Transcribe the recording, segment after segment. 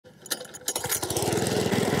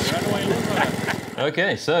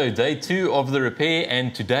Okay, so day 2 of the repair,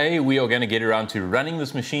 and today we are going to get around to running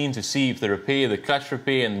this machine to see if the repair, the clutch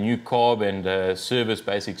repair and the new carb and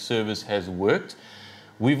basic service has worked.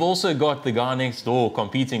 We've also got the guy next door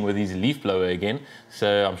competing with his leaf blower again,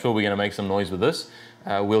 so I'm sure we're going to make some noise with this.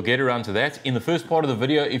 We'll get around to that. In the first part of the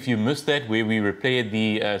video, if you missed that, where we repaired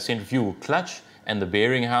the centrifugal clutch and the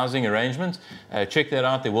bearing housing arrangement, check that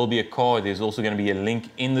out. There will be a card. There's also going to be a link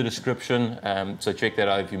in the description, so check that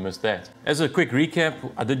out if you missed that. As a quick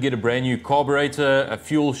recap, I did get a brand new carburetor, a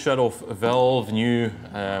fuel shut-off valve, new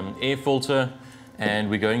air filter, and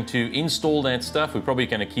we're going to install that stuff. We're probably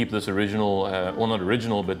going to keep this original, or not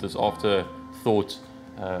original, but this afterthought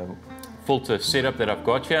filter setup that I've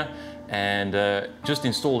got here, and just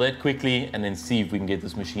install that quickly and then see if we can get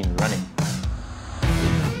this machine running.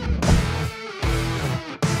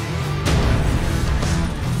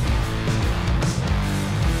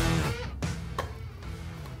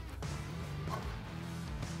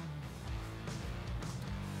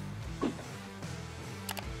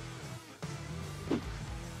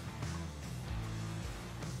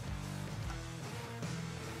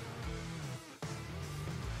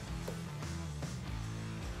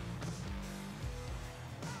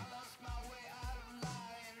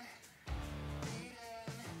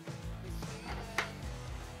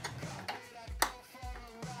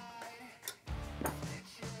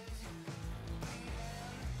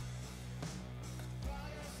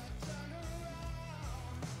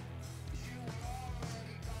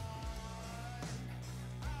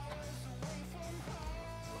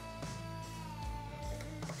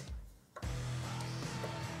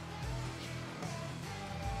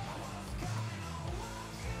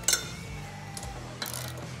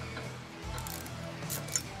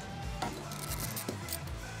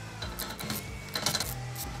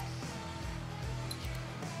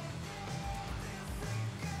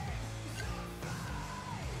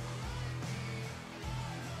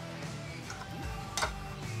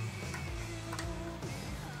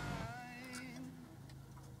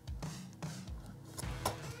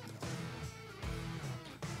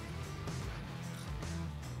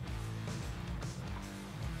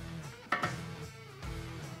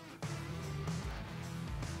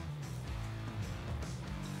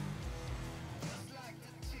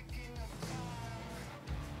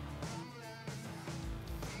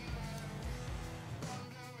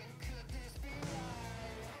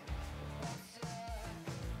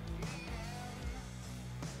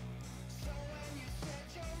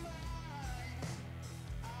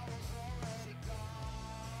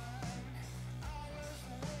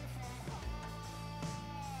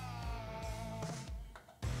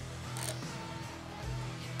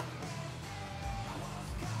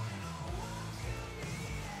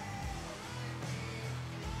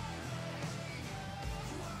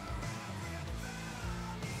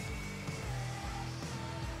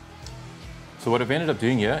 So what I've ended up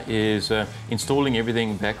doing here is installing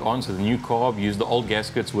everything back on. So the new carb, used the old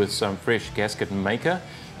gaskets with some fresh gasket maker,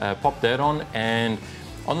 pop that on, and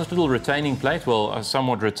on this little retaining plate, well, a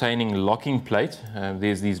somewhat retaining locking plate,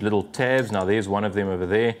 there's these little tabs. Now there's one of them over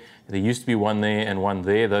there. There used to be one there and one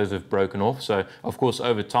there. Those have broken off. So of course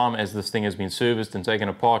over time, as this thing has been serviced and taken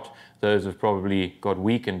apart, those have probably got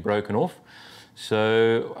weak and broken off.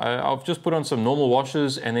 So I've just put on some normal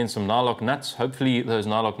washers and then some nylock nuts. Hopefully those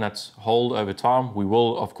nylock nuts hold over time. We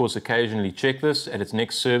will of course occasionally check this at its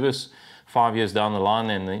next service 5 years down the line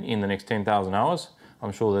and in the next 10,000 hours.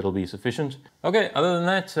 I'm sure that'll be sufficient. Okay, other than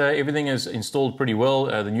that, everything is installed pretty well.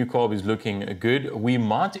 The new carb is looking good. We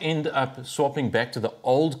might end up swapping back to the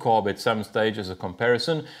old carb at some stage as a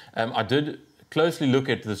comparison. I did closely look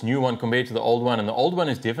at this new one compared to the old one, and the old one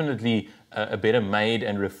is definitely a better made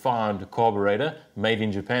and refined carburetor, made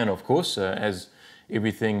in Japan of course, as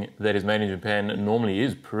everything that is made in Japan normally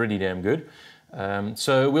is pretty damn good.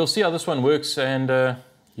 So we'll see how this one works, and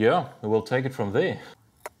yeah, we'll take it from there.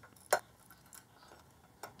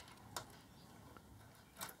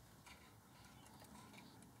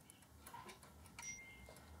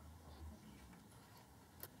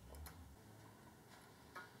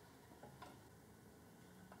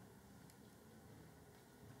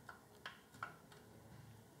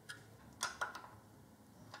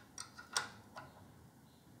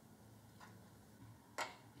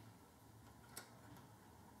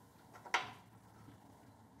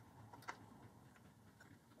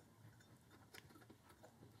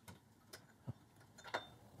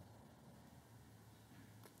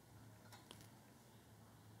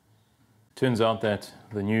 Turns out that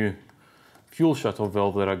the new fuel shut-off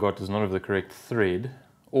valve that I got is not of the correct thread,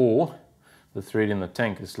 or the thread in the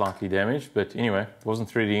tank is slightly damaged. But anyway, it wasn't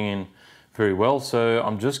threading in very well. So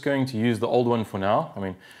I'm just going to use the old one for now. I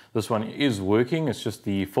mean, this one is working. It's just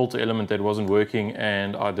the filter element that wasn't working,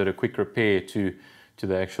 and I did a quick repair to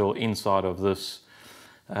the actual inside of this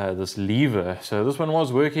this lever. So this one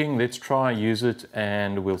was working. Let's try use it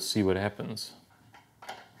and we'll see what happens.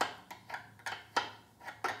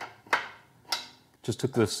 Just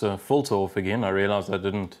took this filter off again. I realized I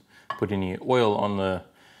didn't put any oil on the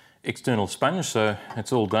external sponge, so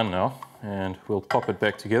it's all done now, and we'll pop it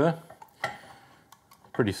back together.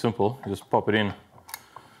 Pretty simple. You just pop it in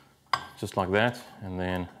just like that, and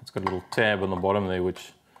then it's got a little tab on the bottom there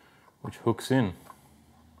which hooks in.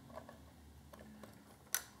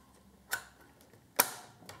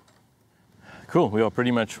 Cool, we are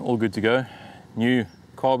pretty much all good to go. New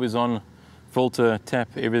carb is on, filter, tap,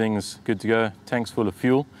 everything's good to go. Tank's full of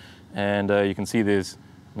fuel, and you can see there's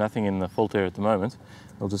nothing in the filter at the moment.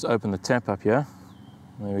 We'll just open the tap up here.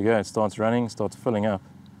 There we go, it starts running, starts filling up.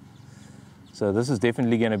 So this is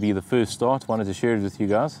definitely going to be the first start. Wanted to share it with you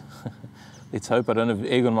guys. Let's hope I don't have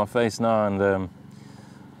egg on my face now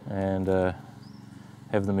and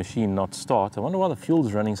have the machine not start. I wonder why the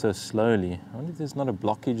fuel's running so slowly. I wonder if there's not a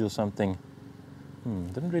blockage or something.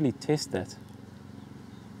 Didn't really test that.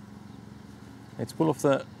 Let's pull off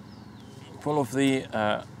the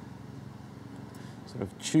sort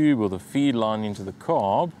of tube or the feed line into the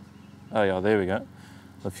carb. Oh yeah, there we go.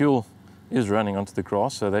 The fuel is running onto the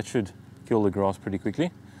grass, so that should kill the grass pretty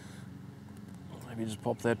quickly. Maybe just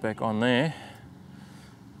pop that back on there.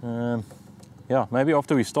 Yeah, maybe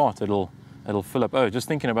after we start it'll fill up. Oh, just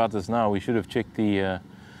thinking about this now, we should have checked the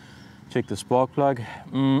spark plug.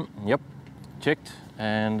 Yep, checked,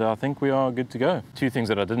 and I think we are good to go. Two things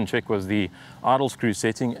that I didn't check was the idle screw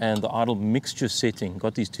setting and the idle mixture setting.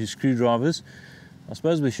 Got these two screwdrivers. I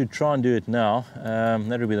suppose we should try and do it now.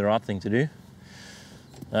 That would be the right thing to do.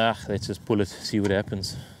 Let's just pull it, see what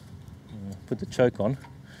happens. Put the choke on.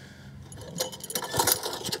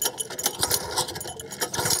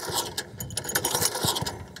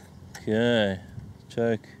 Okay,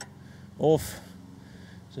 choke off.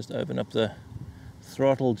 Just open up the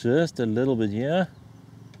throttle just a little bit here.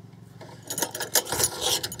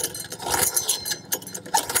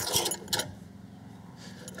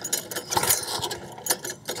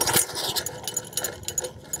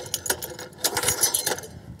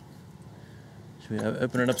 Should we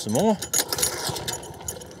open it up some more?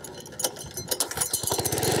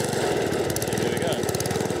 There we go.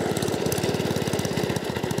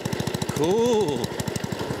 Cool.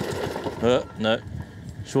 No,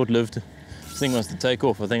 short-lived. This thing wants to take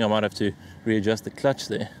off. I think I might have to readjust the clutch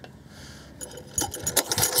there.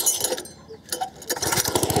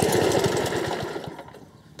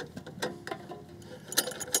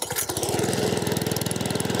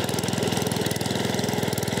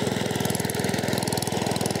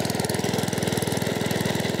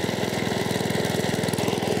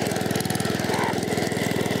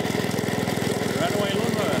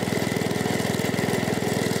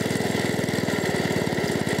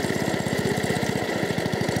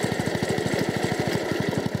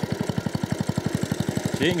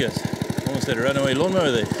 Dingus, almost had a runaway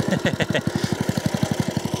lawnmower there.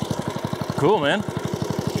 Cool, man.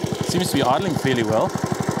 Seems to be idling fairly well.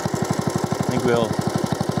 I think we'll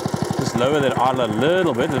just lower that idle a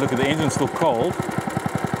little bit. Look at the engine's still cold.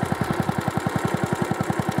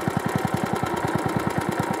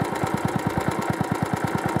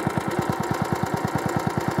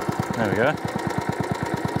 There we go.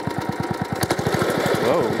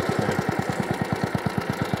 Whoa.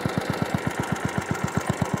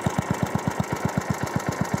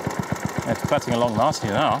 It's cutting along nicely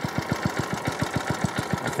now,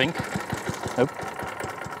 I think. Nope.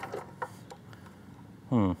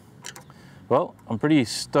 Well, I'm pretty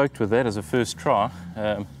stoked with that as a first try.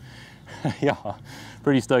 Yeah,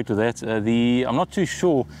 pretty stoked with that. I'm not too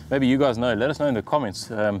sure, maybe you guys know, let us know in the comments.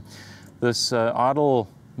 This idle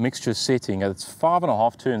mixture setting, it's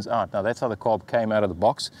 5.5 turns out. Now that's how the carb came out of the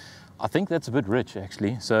box. I think that's a bit rich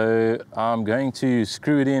actually. So I'm going to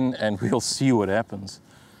screw it in and we'll see what happens.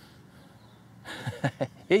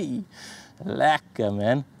 Hey, lacquer,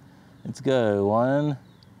 man. Let's go.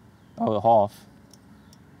 Half.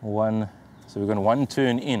 One. So we're going 1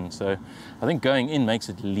 turn in. So I think going in makes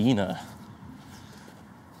it leaner.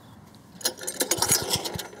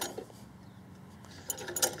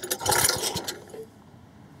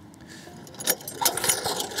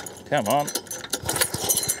 Come on.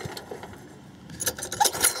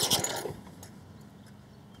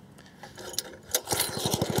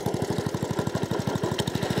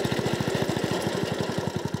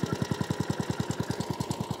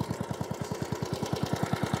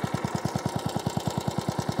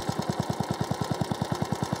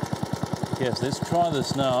 Okay, so let's try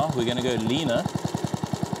this now. We're going to go leaner.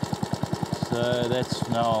 So that's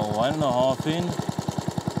now 1.5 in,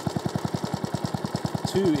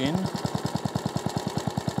 2 in,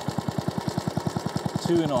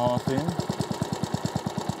 2.5 in.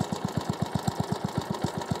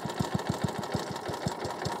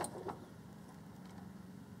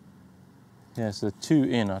 Yeah, so 2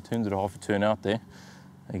 in. I turned it half a turn out there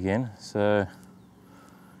again. So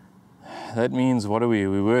that means, what are we?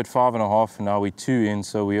 We were at 5.5 and now we're 2 in,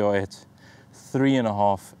 so we are at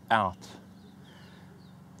 3.5 out.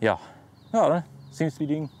 Yeah, I don't know, seems to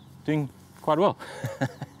be doing quite well.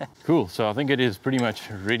 Cool, so I think it is pretty much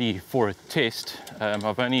ready for a test.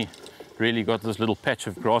 I've only really got this little patch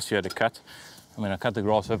of grass here to cut. I mean, I cut the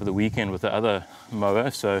grass over the weekend with the other mower,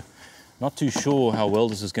 so not too sure how well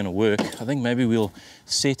this is going to work. I think maybe we'll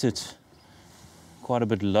set it quite a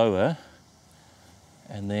bit lower,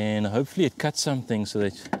 and then hopefully it cuts something so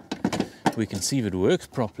that we can see if it works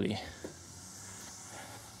properly.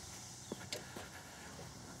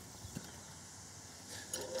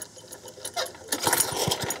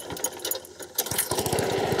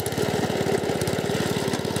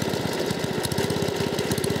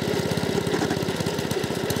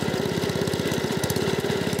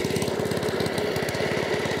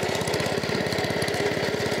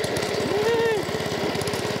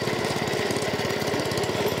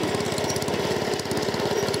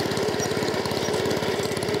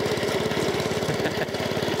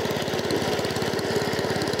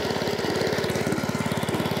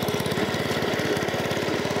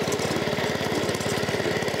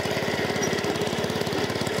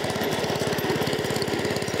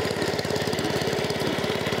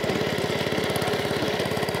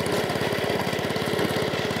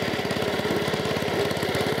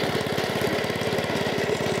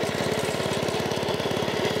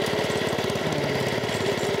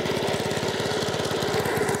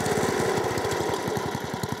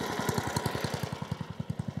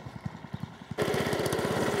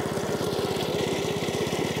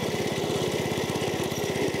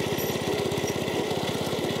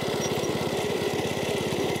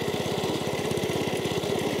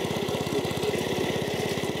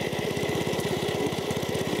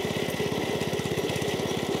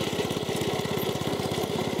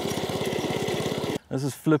 This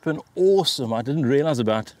is flipping awesome. I didn't realize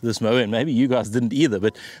about this mower, and maybe you guys didn't either,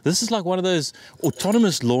 but this is like one of those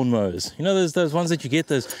autonomous lawnmowers. You know, those ones that you get,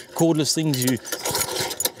 those cordless things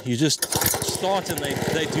you just start and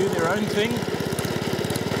they do their own thing.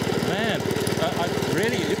 Man, I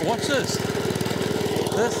really, watch this.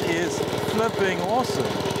 This is flipping awesome.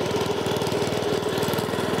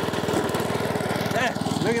 There,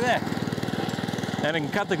 look at that. And it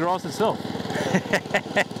can cut the grass itself.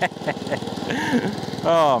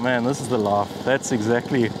 Oh man, this is the laugh. That's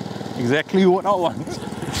exactly what I want.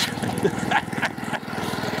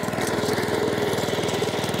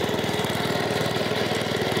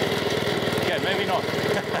 Okay, maybe not.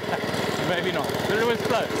 Maybe not. But it was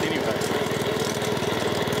close anyway.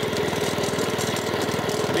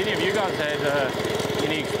 Have any of you guys had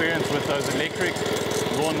any experience with those electric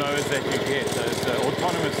lawnmowers that you get, those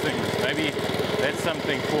autonomous things? Maybe that's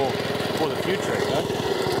something for the future, right?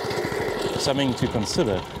 Something to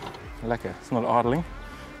consider. Lekker, it's not idling.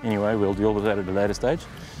 Anyway, we'll deal with that at a later stage.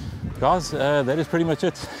 Guys, that is pretty much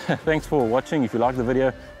it. Thanks for watching. If you like the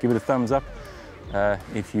video, give it a thumbs up.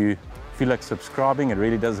 If you feel like subscribing, it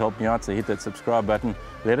really does help me out, so hit that subscribe button.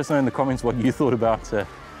 Let us know in the comments what you thought about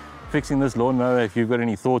fixing this lawnmower, if you've got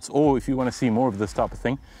any thoughts, or if you want to see more of this type of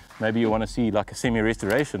thing. Maybe you want to see like a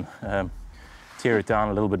semi-restoration. Tear it down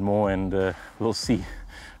a little bit more, and we'll see.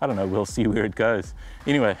 I don't know, we'll see where it goes.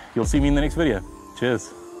 Anyway, you'll see me in the next video.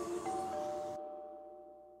 Cheers.